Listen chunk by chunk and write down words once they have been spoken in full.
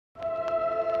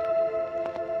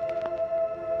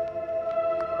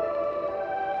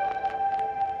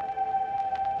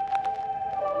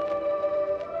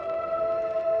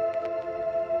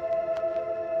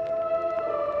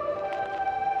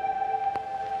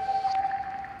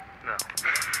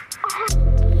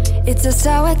It's a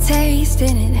sour taste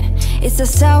in it. It's a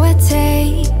sour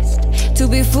taste. To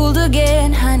be fooled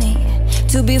again, honey.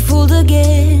 To be fooled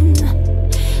again.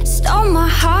 Stole my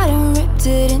heart and ripped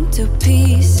it into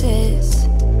pieces.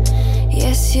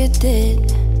 Yes, you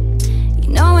did. You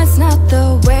know it's not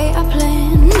the way I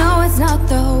planned. No, it's not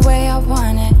the way I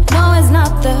want it. No, it's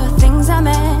not the things I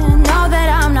meant. Know that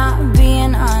I'm not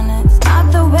being honest.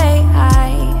 Not the way I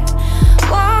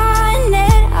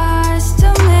wanted us to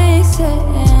make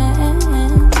sense.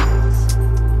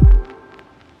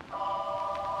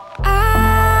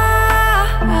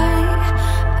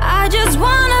 I just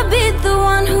wanna be the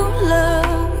one who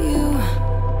loves you.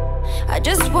 I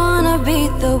just wanna be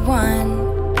the one.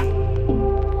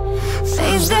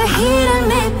 Face the heat and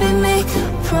maybe make a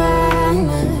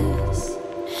promise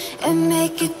and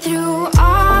make it through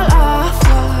all our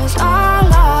flaws,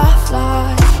 all our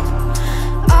flaws,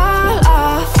 all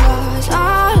our flaws,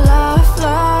 all our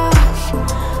flaws,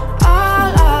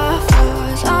 all our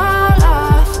flaws, all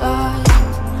our flaws,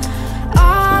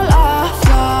 all our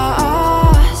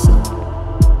flaws.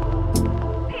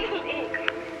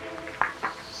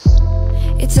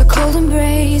 It's a cold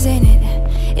embrace, ain't it?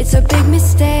 It's a big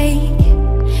mistake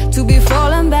to be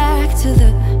falling back to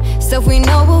the stuff we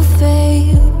know will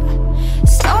fail.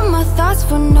 Stole my thoughts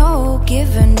for no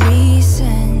given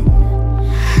reason.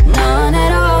 None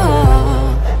at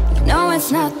all. You know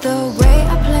it's not the way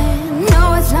I planned.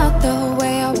 No, it's not the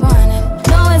way I want it.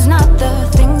 No, it's not the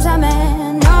things I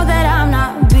meant. Know that I'm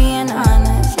not being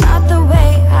honest. Not the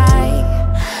way I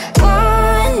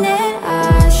wanted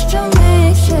us to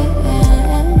make sense.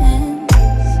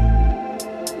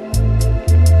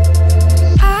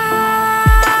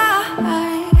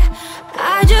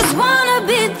 I just wanna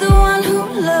be the one who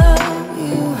loves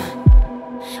you.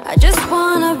 I just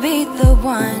wanna be the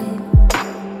one.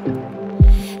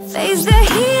 Face the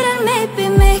heat and maybe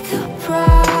make a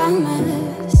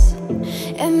promise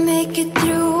and make it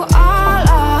through all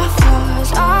our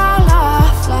flaws, all our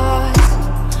flaws,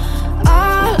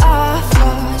 all our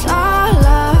flaws, all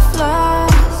our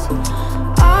flaws,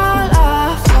 all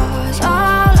our flaws,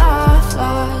 all our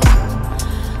flaws,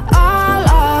 all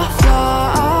our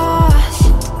flaws.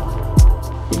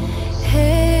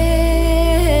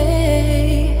 Hey,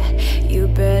 you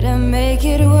better make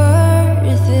it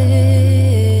worth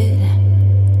it.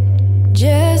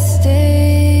 Just stay,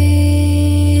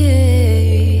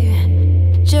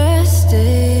 just stay.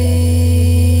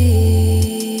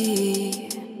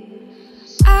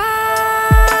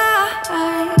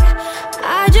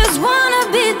 I just wanna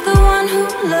be the one who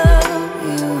loves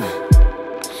you.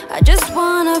 I just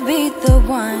wanna be the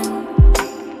one.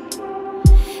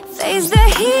 Face the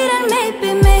heat and maybe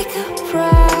make a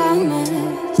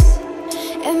promise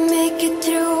and make it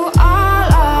through